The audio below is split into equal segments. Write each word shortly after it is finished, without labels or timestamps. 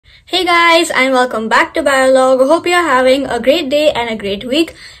Hey guys, and welcome back to Biologue. Hope you're having a great day and a great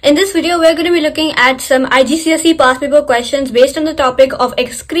week. In this video, we're going to be looking at some IGCSE past paper questions based on the topic of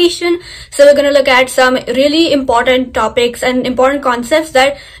excretion. So we're going to look at some really important topics and important concepts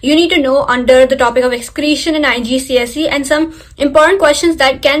that you need to know under the topic of excretion in IGCSE, and some important questions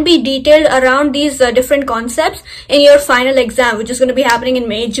that can be detailed around these different concepts in your final exam, which is going to be happening in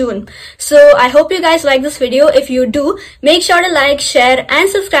May, June. So I hope you guys like this video. If you do, make sure to like, share and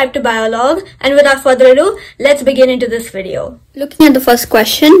subscribe to Biologue, and without further ado, let's begin into this video. Looking at the first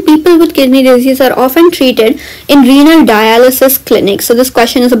question, people with kidney disease are often treated in renal dialysis clinics. So this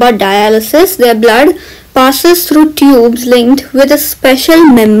question is about dialysis. Their blood passes through tubes linked with a special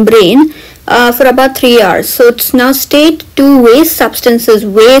membrane for about 3 hours. So it's now state 2 waste substances.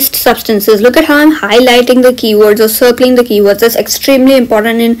 Look at how I'm highlighting the keywords or circling the keywords. That's extremely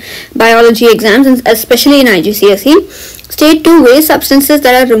important in biology exams, and especially in IGCSE. State 2 waste substances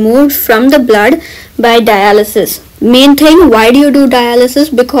that are removed from the blood by dialysis. Main thing, why do you do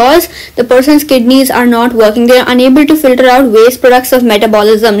dialysis? Because the person's kidneys are not working. They are unable to filter out waste products of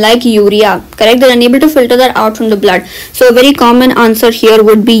metabolism like urea. Correct? They are unable to filter that out from the blood. So a very common answer here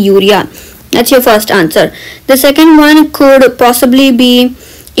would be urea. That's your first answer. The second one could possibly be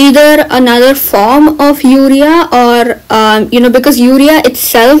either another form of urea, or because urea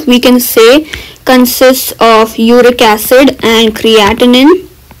itself, we can say, consists of uric acid and creatinine.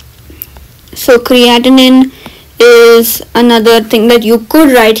 So creatinine is another thing that you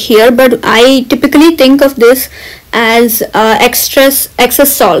could write here, but I typically think of this as extra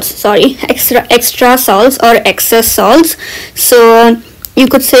salts or excess salts. So you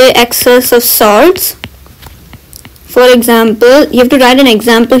could say excess of salts. For example, you have to write an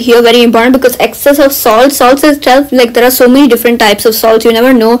example here, very important, because excess of salts itself, like there are so many different types of salts, you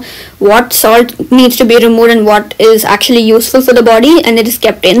never know what salt needs to be removed and what is actually useful for the body, and it is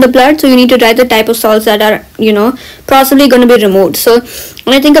kept in the blood. So you need to write the type of salts that are, possibly going to be removed. So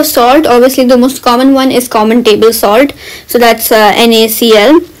when I think of salt, obviously the most common one is common table salt. So that's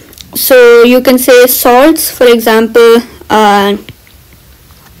NaCl. So you can say salts, for example,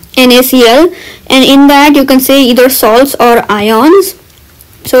 NaCl, and in that you can say either salts or ions.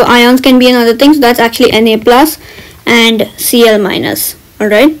 So ions can be another thing, so that's actually Na plus and Cl minus.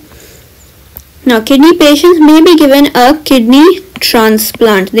 Alright, now kidney patients may be given a kidney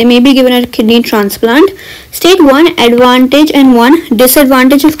transplant. They may be given a kidney transplant. State one advantage and one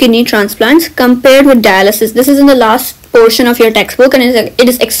disadvantage of kidney transplants compared with dialysis. This is in the last portion of your textbook, and it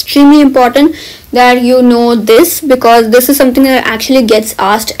is extremely important that you know this, because this is something that actually gets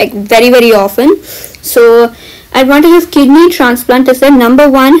asked very, very often. So advantage of kidney transplant is that number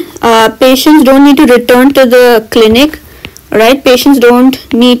one, patients don't need to return to the clinic. Right, patients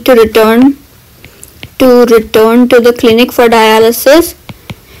don't need to return to the clinic for dialysis,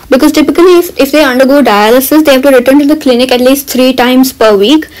 because typically if they undergo dialysis, they have to return to the clinic at least 3 times per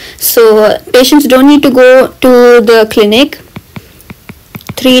week. So patients don't need to go to the clinic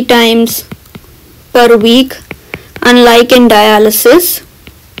 3 times per week, unlike in dialysis.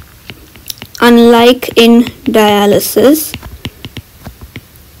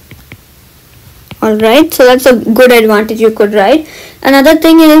 Alright, so that's a good advantage you could write. Another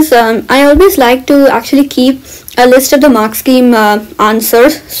thing is, I always like to actually keep a list of the mark scheme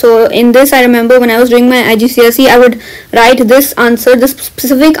answers. So in this, I remember when I was doing my IGCSE, I would write this answer. This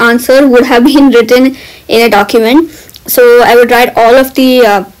specific answer would have been written in a document. So I would write all of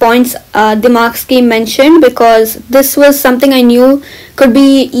the points the mark scheme mentioned, because this was something I knew could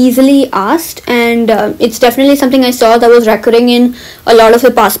be easily asked, and it's definitely something I saw that was recurring in a lot of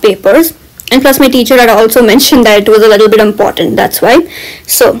the past papers. And plus my teacher had also mentioned that it was a little bit important, that's why.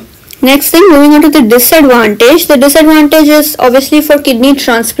 So next thing, moving on to the disadvantage. The disadvantage is obviously for kidney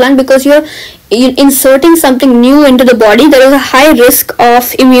transplant, because you're inserting something new into the body. There is a high risk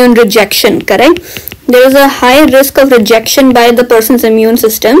of immune rejection, correct? There is a high risk of rejection by the person's immune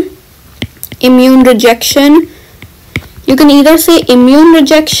system. Immune rejection. You can either say immune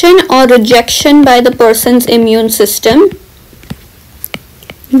rejection or rejection by the person's immune system.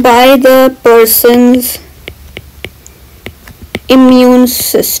 By the person's immune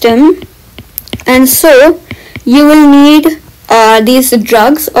system. And so you will need these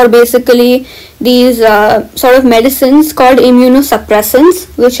drugs, or basically these sort of medicines called immunosuppressants,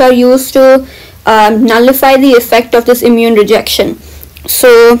 which are used to nullify the effect of this immune rejection.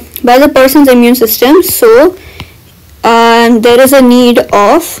 So by the person's immune system, so there is a need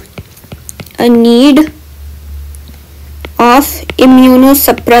of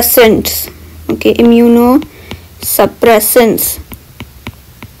immunosuppressants. Okay, immunosuppressants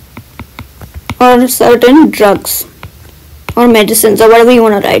or certain drugs. or medicines, or whatever you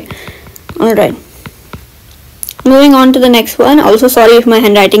want to write. Alright, moving on to the next one. Also sorry if my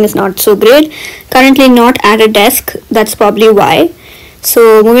handwriting is not so great, currently not at a desk, that's probably why.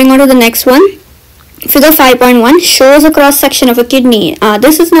 So moving on to the next one. Figure 5.1 shows a cross section of a kidney.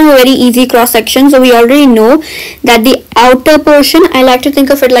 This is now a very easy cross section. So we already know that the outer portion, I like to think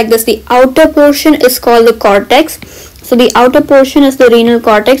of it like this, the outer portion is called the cortex. So the outer portion is the renal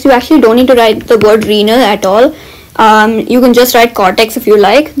cortex. You actually don't need to write the word renal at all. You can just write cortex if you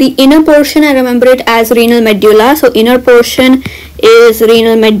like. The inner portion, I remember it as renal medulla. So inner portion is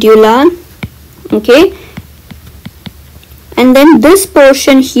renal medulla. Okay. And then this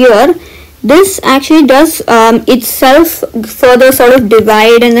portion here, this actually does itself further sort of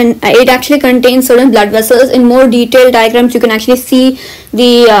divide, and then it actually contains certain blood vessels. In more detailed diagrams you can actually see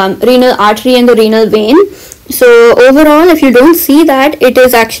the renal artery and the renal vein. So overall, if you don't see that, it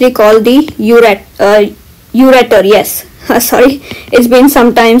is actually called the ureter. Yes, sorry, it's been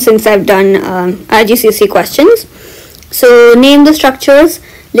some time since I've done IGCSE questions. So name the structures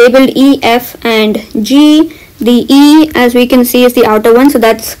labeled E, F and G. The E, as we can see, is the outer one, so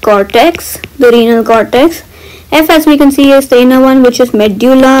that's cortex, the renal cortex. F, as we can see, is the inner one, which is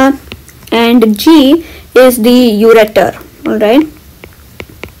medulla, and G is the ureter. Alright.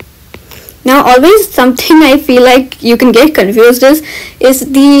 Now always something I feel like you can get confused is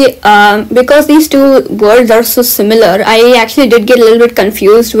the because these two words are so similar, I actually did get a little bit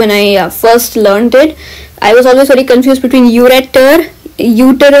confused when I first learned it. I was always very confused between ureter,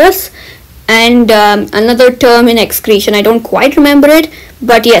 uterus, and another term in excretion. I don't quite remember it,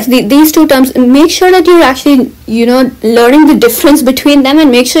 but yes, these two terms, make sure that you're actually, you know, learning the difference between them,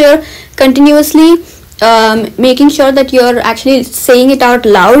 and make sure you're continuously making sure that you're actually saying it out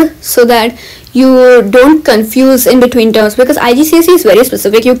loud so that you don't confuse in between terms, because IGCSE is very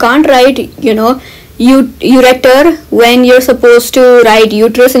specific. You can't write, you know, ureter when you're supposed to write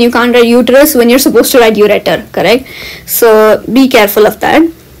uterus, and you can't write uterus when you're supposed to write ureter, correct? So be careful of that.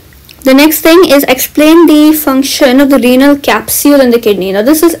 The next thing is explain the function of the renal capsule in the kidney. Now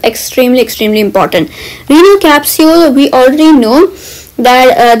this is extremely important. Renal capsule, we already know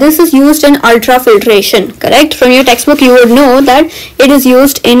that this is used in ultrafiltration, correct? From your textbook you would know that it is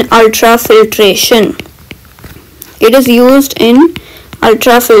used in ultrafiltration. It is used in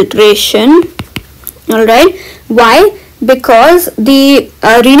ultrafiltration. Alright. Why? Because the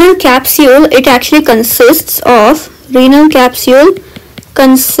renal capsule, it actually consists of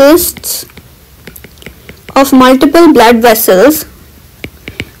multiple blood vessels,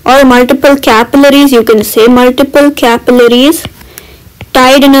 or multiple capillaries, you can say, multiple capillaries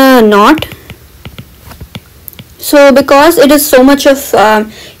tied in a knot. So because it is so much of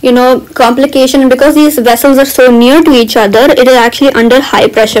you know, complication, and because these vessels are so near to each other, it is actually under high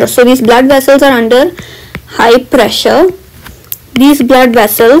pressure. So these blood vessels are under high pressure. These blood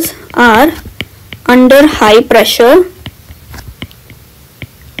vessels are under high pressure.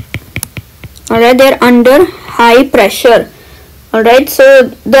 Alright, they are under high pressure. Alright, so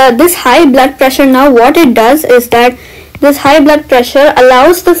this high blood pressure, now what it does is that this high blood pressure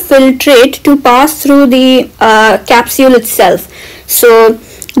allows the filtrate to pass through the capsule itself. So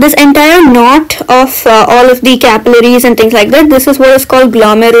this entire knot of all of the capillaries and things like that, this is what is called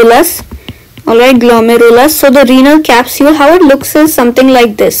glomerulus. Alright, glomerulus. So the renal capsule, how it looks is something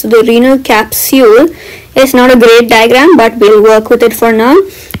like this. The renal capsule is not a great diagram, but we'll work with it for now.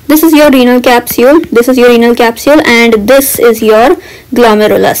 This is your renal capsule, this is your renal capsule, and this is your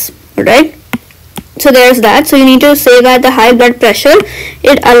glomerulus. Alright, so there's that. So you need to say that the high blood pressure,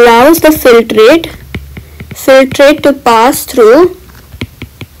 it allows the filtrate to pass through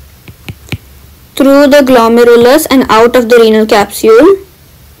the glomerulus and out of the renal capsule,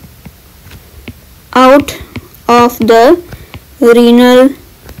 out of the renal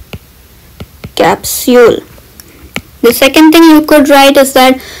capsule. The second thing you could write is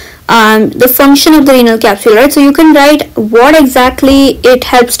that the function of the renal capsule, right? So you can write what exactly it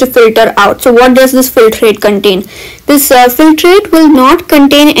helps to filter out. So what does this filtrate contain? This filtrate will not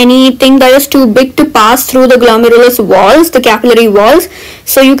contain anything that is too big to pass through the glomerulus walls, the capillary walls.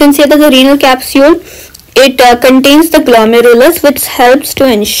 So you can say that the renal capsule, it contains the glomerulus, which helps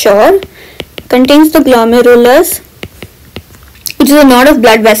to ensure, contains the glomerulus, which is a knot of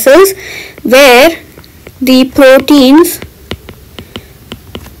blood vessels where the proteins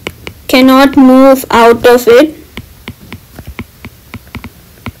cannot move out of it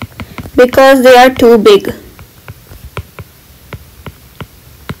because they are too big.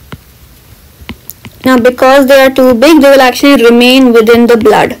 Now because they are too big, they will actually remain within the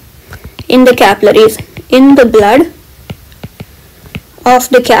blood, in the capillaries, in the blood of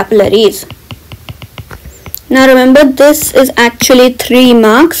the capillaries. Now remember, this is actually 3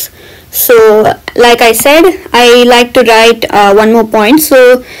 marks. So like I said, I like to write one more point.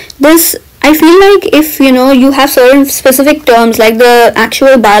 So this, I feel like if you have certain specific terms like the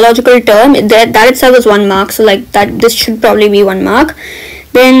actual biological term, that itself is 1 mark. So like that, this should probably be 1 mark.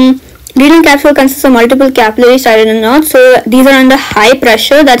 Then renal capsule consists of multiple capillaries tied in a knot. So these are under high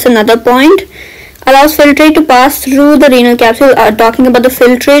pressure. That's another point. Allows filtrate to pass through the renal capsule. Talking about the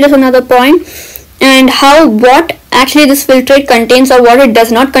filtrate is another point. And what actually this filtrate contains or what it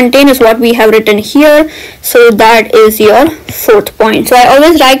does not contain is what we have written here. So that is your 4th point. So I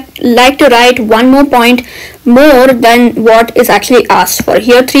always like to write 1 more point more than what is actually asked for.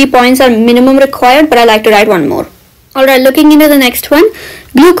 Here 3 points are minimum required, but I like to write 1 more. Alright, looking into the next one.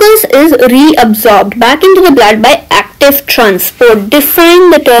 Glucose is reabsorbed back into the blood by active transport. Define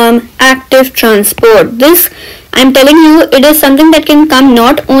the term active transport. This, I'm telling you, it is something that can come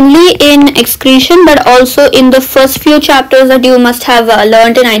not only in excretion but also in the first few chapters that you must have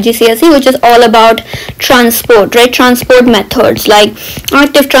learned in IGCSE, which is all about transport, right? Transport methods like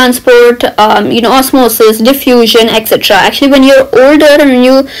active transport, osmosis, diffusion, etc. Actually, when you're older and when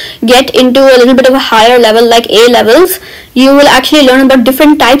you get into a little bit of a higher level like A levels, you will actually learn about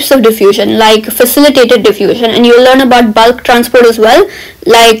different types of diffusion like facilitated diffusion, and you'll learn about bulk transport as well,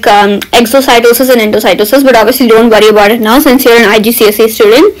 like exocytosis and endocytosis, but obviously don't worry about it now since you're an IGCSE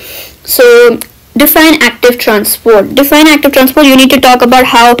student. So define active transport. Define active transport. You need to talk about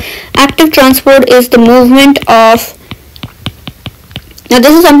how active transport is the movement of. Now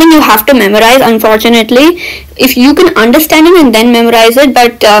this is something you have to memorize, unfortunately. If you can understand it and then memorize it,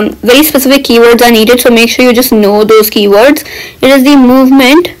 but very specific keywords are needed, so make sure you just know those keywords. It is the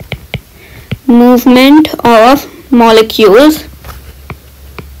movement of molecules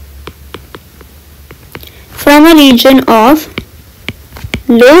from a region of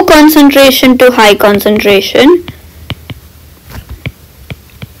low concentration to high concentration,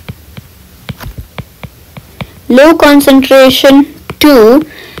 low concentration to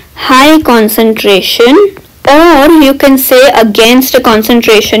high concentration, or you can say against a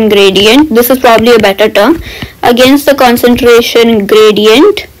concentration gradient. This is probably a better term, against the concentration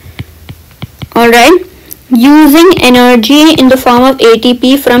gradient. Alright, using energy in the form of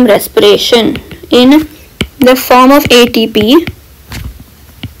ATP from respiration. In the form of ATP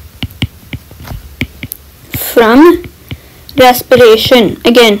from respiration.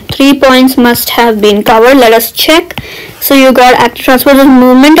 Again, 3 points must have been covered. Let us check. So you got active transport is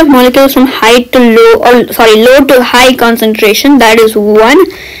movement of molecules from low to high concentration. That is 1.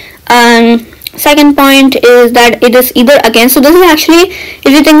 Second point is that it is either against. So this is actually, if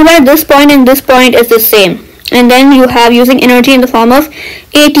you think about it, this point and this point is the same. And then you have using energy in the form of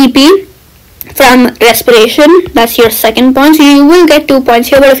ATP from respiration. That's your second point. So you will get 2 points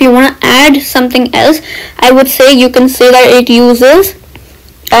here, but if you want to add something else, I would say you can say that it uses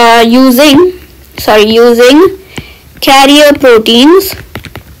using carrier proteins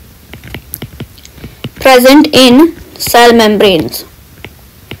present in cell membranes.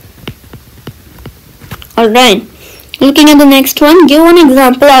 Alright, looking at the next one, give one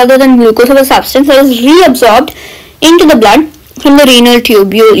example other than glucose of a substance that is reabsorbed into the blood from the renal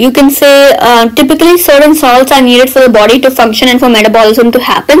tubule. You can say typically certain salts are needed for the body to function and for metabolism to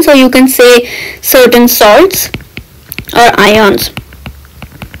happen. So you can say certain salts or ions.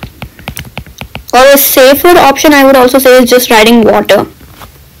 Or a safer option I would also say is just writing water.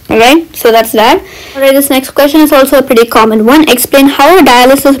 Alright, so that's that. Alright, this next question is also a pretty common one. Explain how a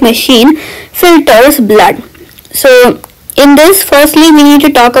dialysis machine filters blood. So in this, firstly we need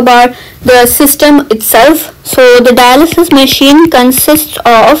to talk about the system itself. So the dialysis machine consists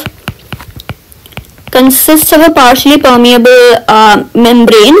of a partially permeable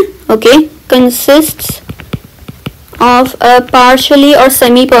membrane. Okay, consists of a partially or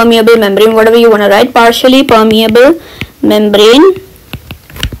semi-permeable membrane, whatever you want to write, partially permeable membrane.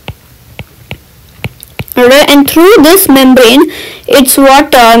 Alright, and through this membrane, it's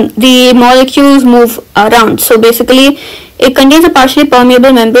what the molecules move around. So basically, it contains a partially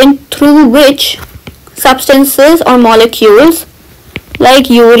permeable membrane through which substances or molecules like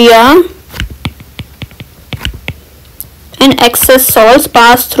urea and excess salts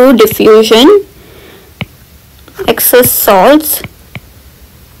pass through diffusion. Excess salts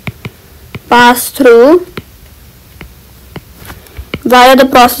pass through via the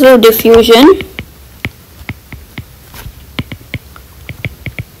process of diffusion.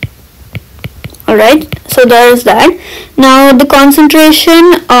 Alright, so there is that. Now the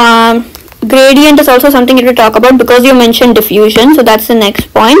concentration gradient is also something you have to talk about because you mentioned diffusion, so that's the next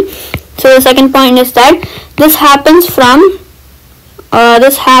point. So the second point is that this happens from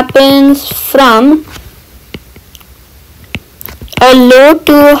a low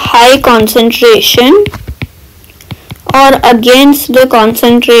to high concentration or against the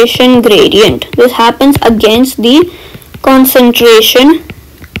concentration gradient. This happens against the concentration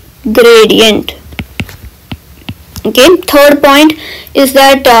gradient. Okay, third point is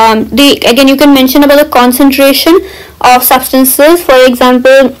that again you can mention about the concentration of substances. For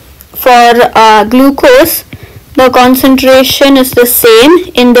example, for glucose, the concentration is the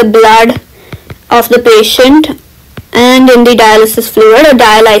same in the blood of the patient and in the dialysis fluid or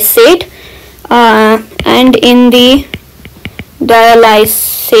dialysate, and in the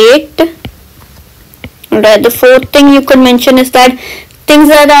dialysate. Alright, the fourth thing you could mention is that things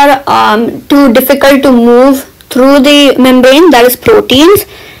that are too difficult to move through the membrane, that is proteins.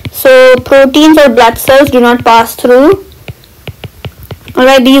 So proteins or blood cells do not pass through.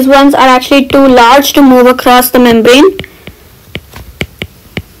 Alright, these ones are actually too large to move across the membrane.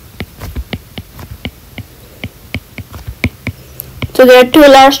 So they are too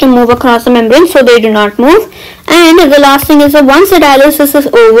large to move across the membrane, so they do not move. And the last thing is that once the dialysis is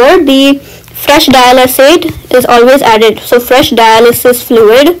over, the fresh dialysate is always added. So fresh dialysis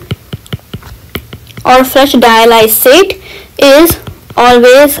fluid or fresh dialysate is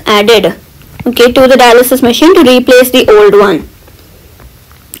always added, okay, to the dialysis machine to replace the old one.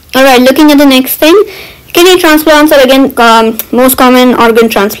 Alright, looking at the next thing, kidney transplants are again most common organ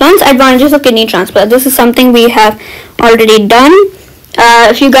transplants. Advantages of kidney transplant. This is something we have already done.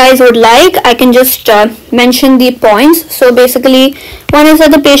 If you guys would like, I can just mention the points. So basically, one is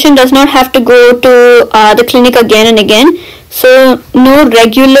that the patient does not have to go to the clinic again and again. So no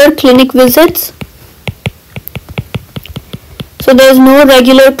regular clinic visits. So there's no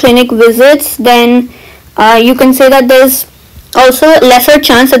regular clinic visits. Then you can say that there's also lesser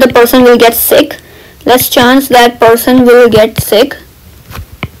chance that the person will get sick. Less chance that person will get sick.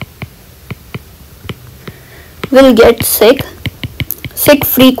 Sick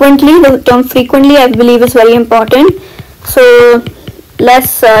frequently. The term frequently, I believe, is very important. So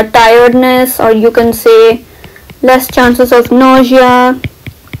less tiredness, or you can say less chances of nausea,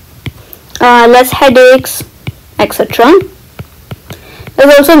 less headaches, etc.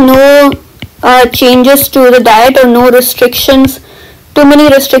 There's also no changes to the diet or no restrictions. Too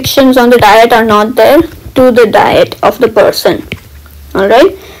many restrictions on the diet are not there to the diet of the person.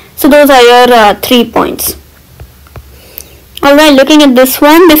 Alright, so those are your 3 points. Alright, looking at this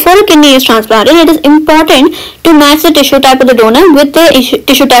one, before a kidney is transplanted, it is important to match the tissue type of the donor with the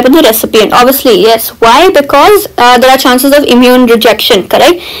tissue type of the recipient. Obviously, yes. Why? Because there are chances of immune rejection,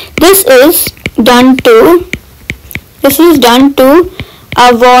 correct? This is done to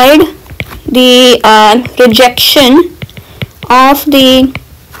avoid the rejection of the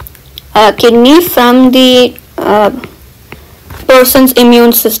kidney from the person's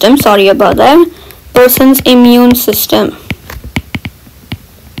immune system. Sorry about that. Person's immune system.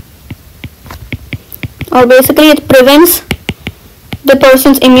 Or basically it prevents the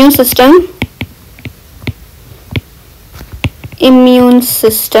person's immune system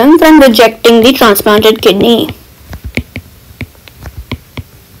from rejecting the transplanted kidney.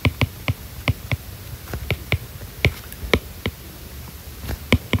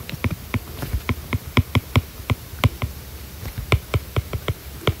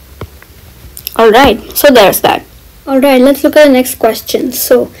 Alright, so there's that. Alright, let's look at the next question.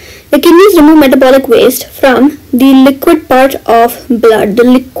 So, the kidneys remove metabolic waste from the liquid part of blood. The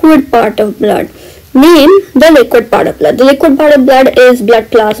liquid part of blood. Name the liquid part of blood. The liquid part of blood is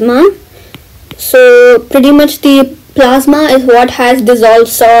blood plasma. So, pretty much the plasma is what has dissolved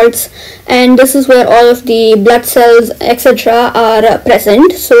salts, and this is where all of the blood cells, etc. are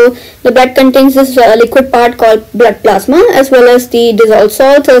present. So, the blood contains this liquid part called blood plasma, as well as the dissolved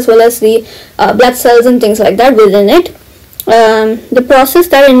salts, as well as the blood cells and things like that within it. The process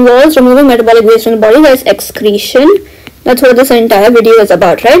that involves removing metabolic waste from the body is excretion. That's what this entire video is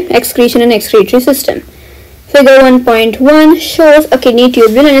about, right? Excretion and excretory system. Figure 1.1 shows a kidney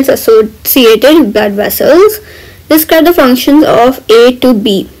tubule and its associated blood vessels. Describe the functions of A to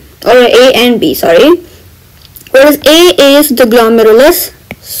B, or A and B, sorry. Whereas A is the glomerulus,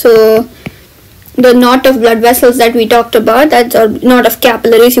 so the knot of blood vessels that we talked about, that's a knot of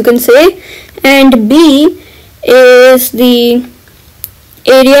capillaries you can say, and B is the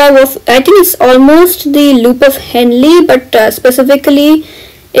area of, I think it's almost the loop of Henle, but specifically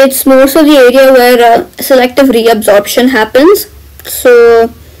it's more so the area where selective reabsorption happens.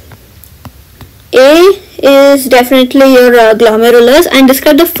 So A is definitely your glomerulus, and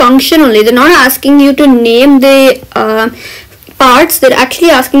describe the function only. They're not asking you to name the parts, they're actually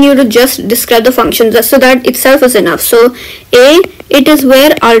asking you to just describe the functions, so that itself is enough. So it is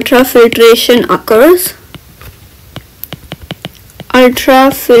where ultrafiltration occurs.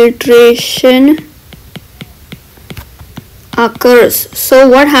 ultrafiltration occurs. So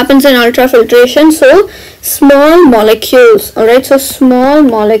what happens in ultrafiltration? So small molecules, alright, so small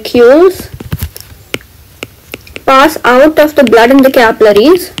molecules pass out of the blood in the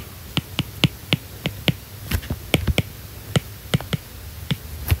capillaries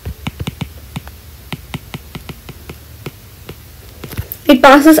It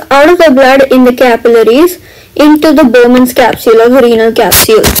passes out of the blood in the capillaries into the Bowman's capsule or the renal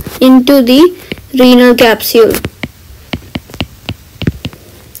capsule. Into the renal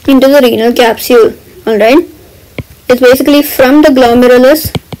capsule. Alright. It's basically from the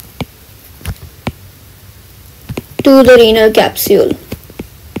glomerulus to the renal capsule.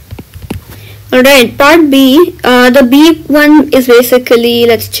 Alright, part B. The B one is basically,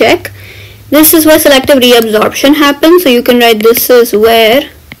 let's check. This is where selective reabsorption happens. So you can write this is where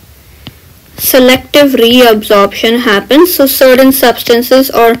selective reabsorption happens. So certain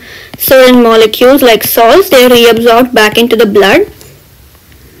substances or certain molecules like salts, they are reabsorbed back into the blood.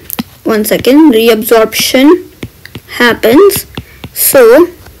 One second, reabsorption happens. So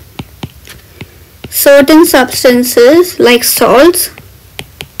certain substances like salts,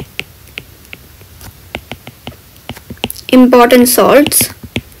 important salts,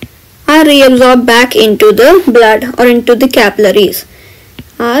 are reabsorbed back into the blood or into the capillaries.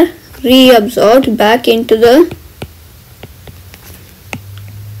 Are reabsorbed back into the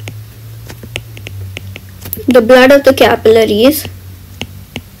blood of the capillaries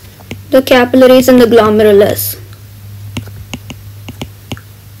and the glomerulus.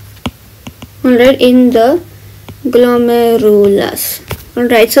 Alright, in the glomerulus.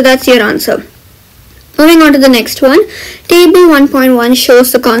 Alright, so that's your answer. Moving on to the next one. Table 1.1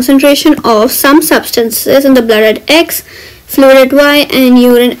 shows the concentration of some substances in the blood at X, fluid at Y, and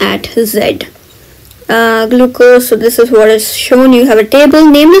urine at Z. Glucose, so this is what is shown. You have a table.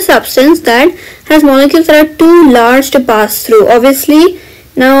 Name the substance that has molecules that are too large to pass through. Obviously,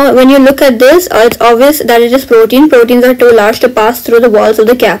 now when you look at this, it's obvious that it is protein. Proteins are too large to pass through the walls of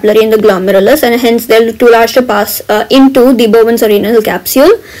the capillary in the glomerulus, and hence they're too large to pass into the Bowman's or renal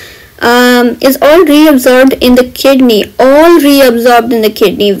capsule. Is all reabsorbed in the kidney. All reabsorbed in the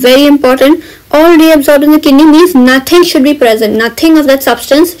kidney. Very important. All reabsorbed in the kidney means nothing should be present. Nothing of that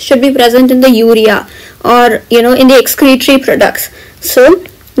substance should be present in the urea or in the excretory products. So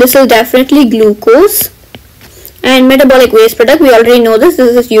this is definitely glucose. And metabolic waste product, we already know this.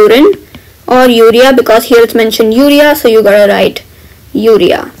 This is urine or urea, because here it's mentioned urea, so you gotta write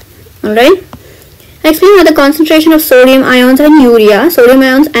urea. Alright. Explain why the concentration of sodium ions and urea,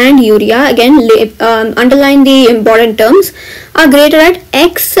 again underline the important terms, are greater at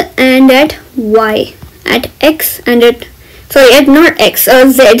X and at Y. At Z and at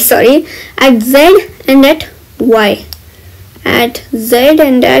Y. At Z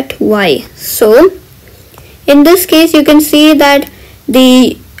and at Y. So in this case you can see that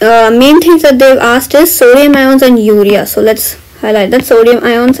the main things that they've asked is sodium ions and urea. So let's highlight that, sodium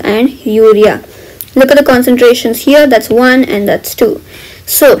ions and urea. Look at the concentrations here, that's 1 and that's 2.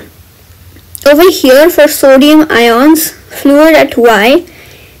 So over here for sodium ions, fluid at Y,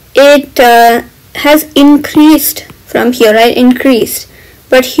 it has increased from here, right? Increased.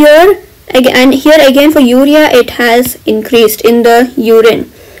 But here again for urea, it has increased in the urine.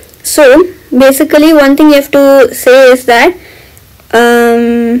 So basically one thing you have to say is that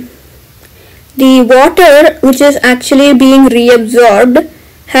the water which is actually being reabsorbed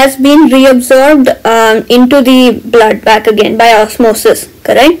has been reabsorbed into the blood back again by osmosis,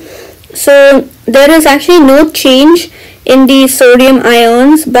 correct? So there is actually no change in the sodium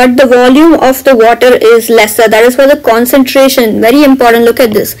ions, but the volume of the water is lesser. That is why the concentration, very important, look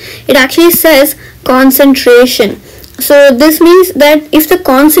at this. It actually says concentration. So this means that if the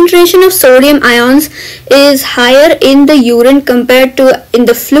concentration of sodium ions is higher in the urine compared to in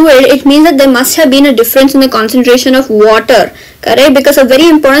the fluid, it means that there must have been a difference in the concentration of water, correct? Because a very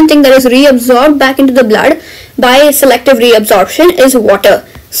important thing that is reabsorbed back into the blood by selective reabsorption is water.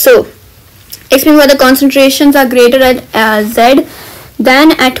 So explain why the concentrations are greater at Z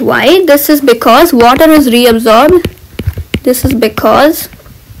than at Y. This is because water is reabsorbed. This is because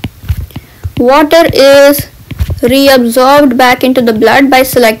water is reabsorbed back into the blood by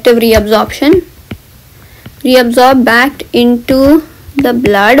selective reabsorption. Reabsorbed back into the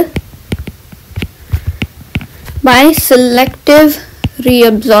blood by selective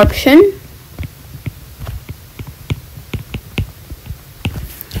reabsorption.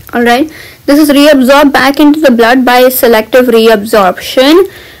 Alright, this is reabsorbed back into the blood by selective reabsorption.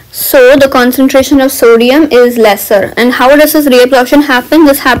 So the concentration of sodium is lesser. And how does this reabsorption happen?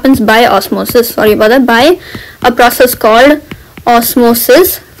 This happens by osmosis. Sorry about that. By a process called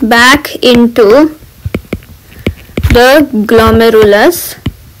osmosis back into the glomerulus.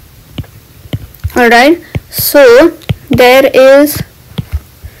 Alright, so there is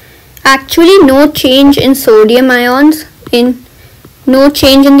actually no change in sodium ions, no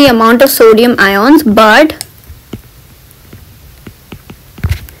change in the amount of sodium ions, but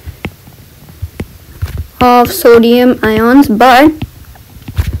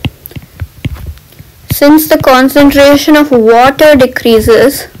since the concentration of water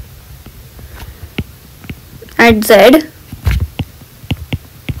decreases at Z,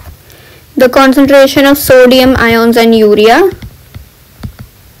 the concentration of sodium ions and urea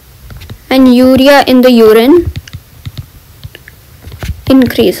in the urine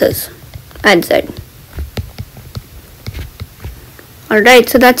increases at Z. Alright,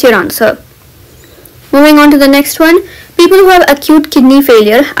 so that's your answer. Moving on to the next one. People who have acute kidney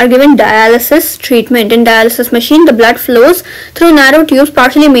failure are given dialysis treatment. In dialysis machine, the blood flows through narrow tubes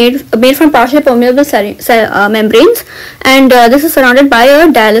partially made from partially permeable membranes, and this is surrounded by a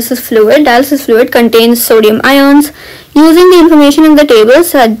dialysis fluid. Dialysis fluid contains sodium ions. Using the information in the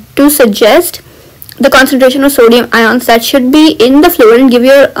tables to suggest the concentration of sodium ions that should be in the fluid and give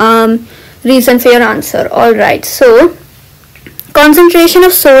your reason for your answer. Alright, so concentration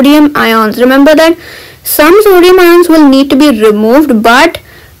of sodium ions. Remember that some sodium ions will need to be removed, but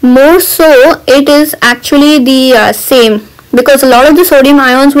more so it is actually the same, because a lot of the sodium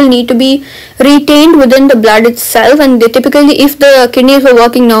ions will need to be retained within the blood itself, and they typically, if the kidneys were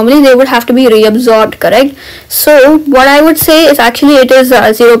working normally, they would have to be reabsorbed, correct? So what I would say is actually it is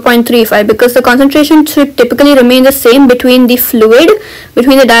 0.35, because the concentration should typically remain the same between the fluid,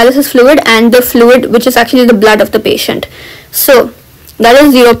 between the dialysis fluid and the fluid which is actually the blood of the patient. So that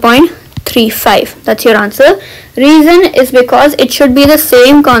is 0.35. That's your answer. Reason is because it should be the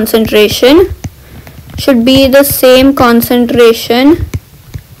same concentration,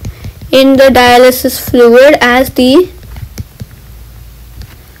 in the dialysis fluid as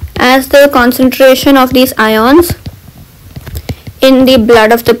the concentration of these ions in the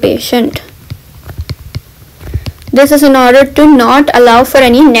blood of the patient. This is in order to not allow for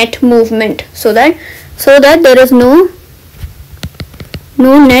any net movement, so that there is no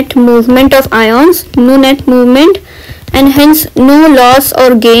net movement of ions, no net movement, and hence no loss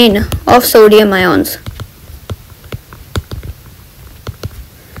or gain of sodium ions.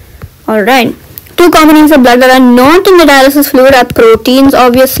 Alright, two components of blood that are not in the dialysis fluid are proteins,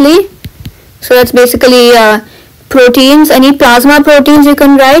 obviously. So that's basically proteins. Any plasma proteins you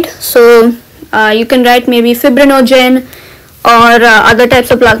can write. So you can write maybe fibrinogen or other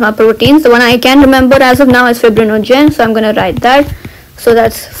types of plasma proteins. The one I can remember as of now is fibrinogen, so I'm going to write that. So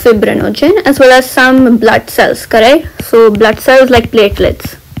that's fibrinogen, as well as some blood cells, correct? So blood cells like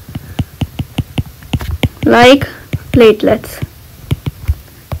platelets.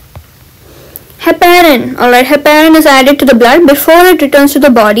 Heparin. Alright, heparin is added to the blood before it returns to the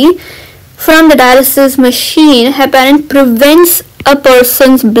body from the dialysis machine. Heparin prevents a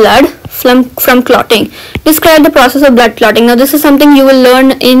person's blood from clotting. Describe the process of blood clotting. Now this is something you will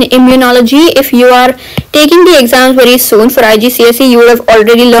learn in immunology. If you are taking the exams very soon for IGCSE, you would have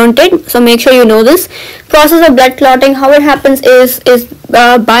already learned it, so make sure you know this. Process of blood clotting, how it happens is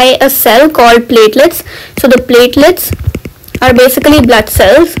by a cell called platelets. So the platelets are basically blood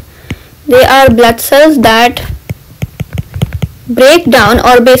cells. They are blood cells that break down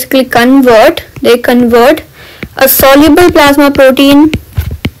or basically convert a soluble plasma protein.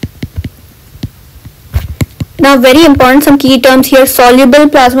 Now very important, some key terms here. Soluble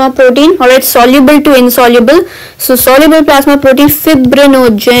plasma protein, alright, soluble to insoluble. So soluble plasma protein,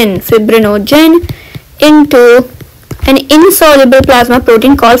 fibrinogen into an insoluble plasma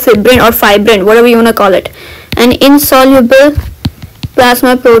protein called fibrin or fibrin, whatever you want to call it. An insoluble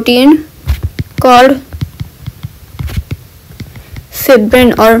plasma protein called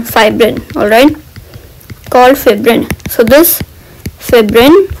fibrin or fibrin, alright, called fibrin. So this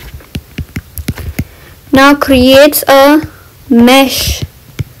fibrin now creates a mesh.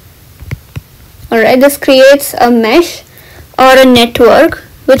 Alright, this creates a mesh or a network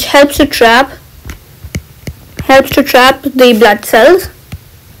which helps to trap the blood cells,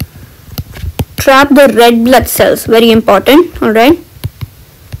 trap the red blood cells, very important, alright,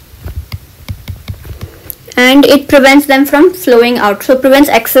 and it prevents them from flowing out. So prevents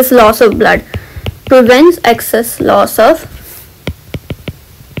excess loss of blood,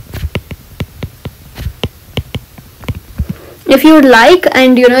 If you would like,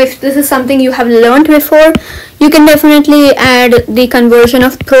 and if this is something you have learned before, you can definitely add the conversion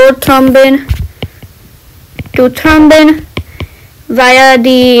of prothrombin to thrombin via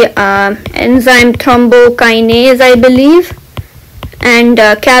the enzyme thrombokinase, I believe. and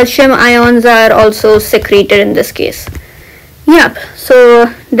calcium ions are also secreted in this case. Yep, so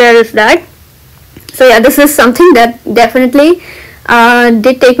there is that. So yeah, this is something that definitely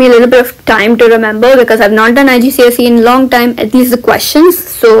did take me a little bit of time to remember, because I've not done IGCSE in a long time, at least the questions.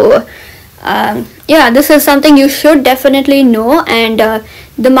 So yeah, this is something you should definitely know, and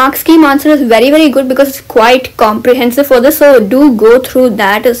the mark scheme answer is very good because it's quite comprehensive for this, so do go through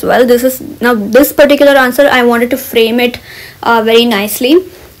that as well. This particular answer, I wanted to frame it very nicely,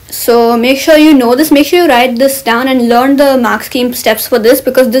 so make sure you know this, make sure you write this down and learn the mark scheme steps for this,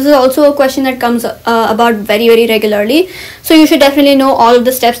 because this is also a question that comes about very regularly, so you should definitely know all of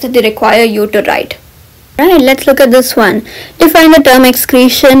the steps that they require you to write. Right, let's look at this one. Define the term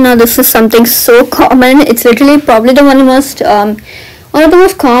excretion. Now this is something so common, it's literally probably one of the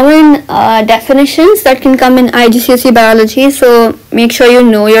most common definitions that can come in IGCSE biology, so make sure you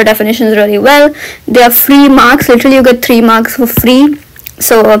know your definitions really well. They are free marks, literally you get 3 marks for free.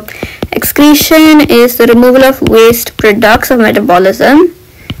 So excretion is the removal of waste products of metabolism,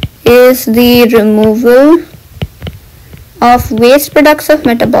 is the removal of waste products of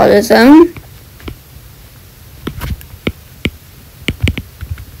metabolism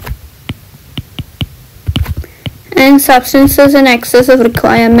and substances in excess of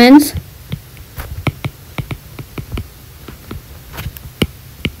requirements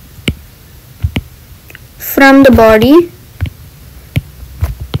from the body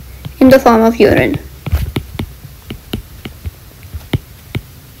in the form of urine.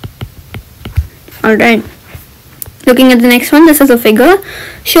 Alright, looking at the next one, this is a figure,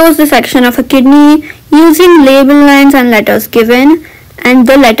 shows the section of a kidney using label lines and letters given, and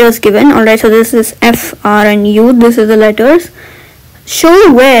the letters given. Alright, so this is F, R and U, this is the letters.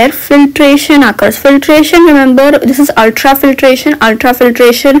 Show where filtration occurs. Filtration, remember, this is ultrafiltration.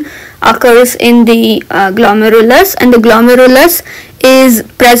 Ultrafiltration occurs in the glomerulus, and the glomerulus is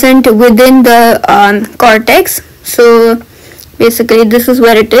present within the cortex. So basically this is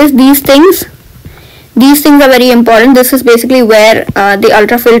where it is. These things are very important. This is basically where the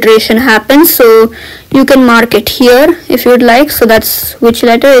ultrafiltration happens, so you can mark it here if you would like. So that's which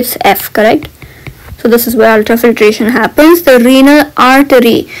letter? It's F, correct? So this is where ultrafiltration happens. The renal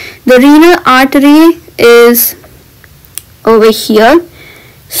artery. The renal artery is over here.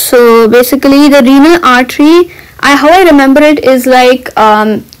 So basically the renal artery, how I remember it is like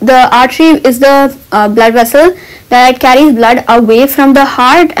the artery is the blood vessel that carries blood away from the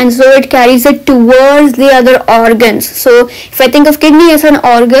heart, and so it carries it towards the other organs. So if I think of kidney as an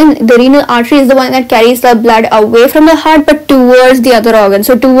organ, the renal artery is the one that carries the blood away from the heart but towards the other organ,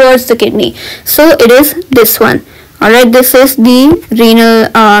 so towards the kidney. So it is this one. Alright, this is the renal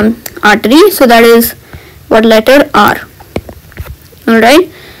artery, so that is what letter? R.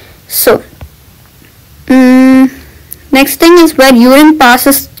 Alright, so next thing is where urine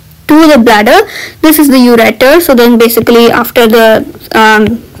passes to the bladder. This is the ureter. So then basically after the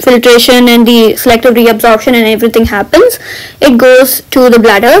filtration and the selective reabsorption and everything happens, it goes to the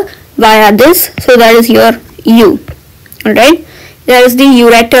bladder via this. So that is your U. Alright, that is the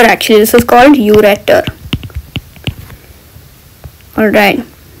ureter. Actually this is called ureter. Alright,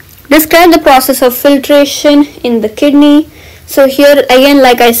 describe the process of filtration in the kidney. So here again,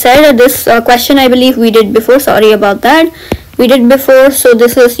 like I said, this question I believe we did before, sorry about that, we did before. So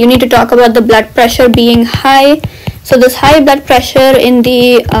this is, you need to talk about the blood pressure being high. So this high blood pressure in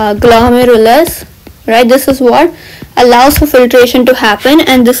the glomerulus, right, this is what allows for filtration to happen,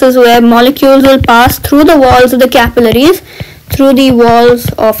 and this is where molecules will pass through the walls of the capillaries,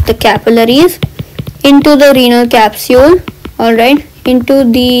 into the renal capsule, alright, into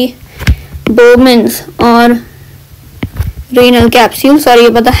the Bowman's or renal capsule. Sorry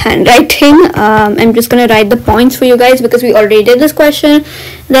about the handwriting. I'm just gonna write the points for you guys because we already did this question.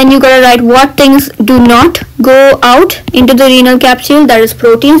 Then you gotta write what things do not go out into the renal capsule. That is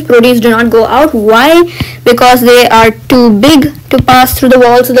proteins. Proteins do not go out. Why? Because they are too big to pass through the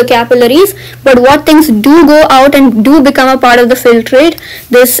walls of the capillaries. But what things do go out and do become a part of the filtrate?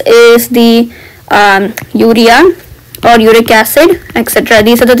 This is the urea or uric acid, etc.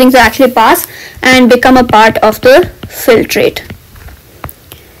 These are the things that actually pass and become a part of the filtrate.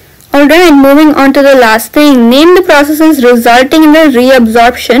 Alright, moving on to the last thing. Name the processes resulting in the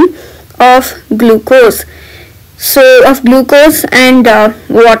reabsorption of glucose. So of glucose and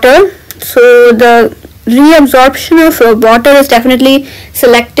water. So the reabsorption of water is definitely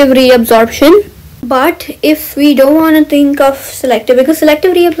selective reabsorption. But if we don't want to think of selective, because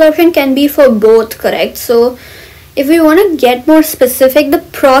selective reabsorption can be for both, correct? So if we want to get more specific, the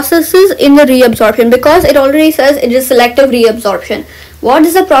processes in the reabsorption, because it already says it is selective reabsorption, what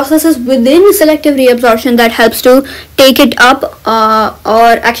is the processes within selective reabsorption that helps to take it up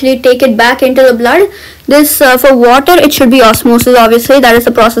or actually take it back into the blood. This for water, it should be osmosis. Obviously, that is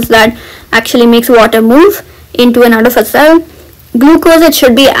the process that actually makes water move into and out of a cell. Glucose, it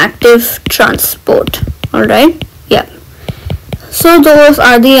should be active transport. All right, yeah. So those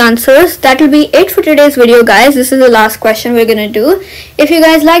are the answers. That will be it for today's video, guys. This is the last question we're gonna do. If you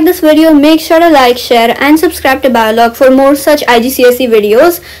guys like this video, make sure to like, share and subscribe to Biologue for more such IGCSE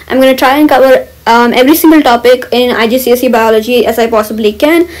videos. I'm gonna try and cover every single topic in IGCSE biology as I possibly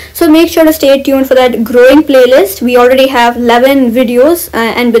can, so make sure to stay tuned for that growing playlist. We already have 11 videos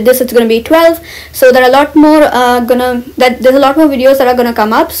and with this it's going to be 12, so there are a lot more there's a lot more videos that are going to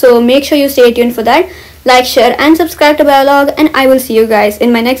come up, so make sure you stay tuned for that. Like, share and subscribe to Biologue, and I will see you guys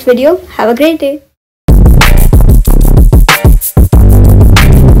in my next video. Have a great day.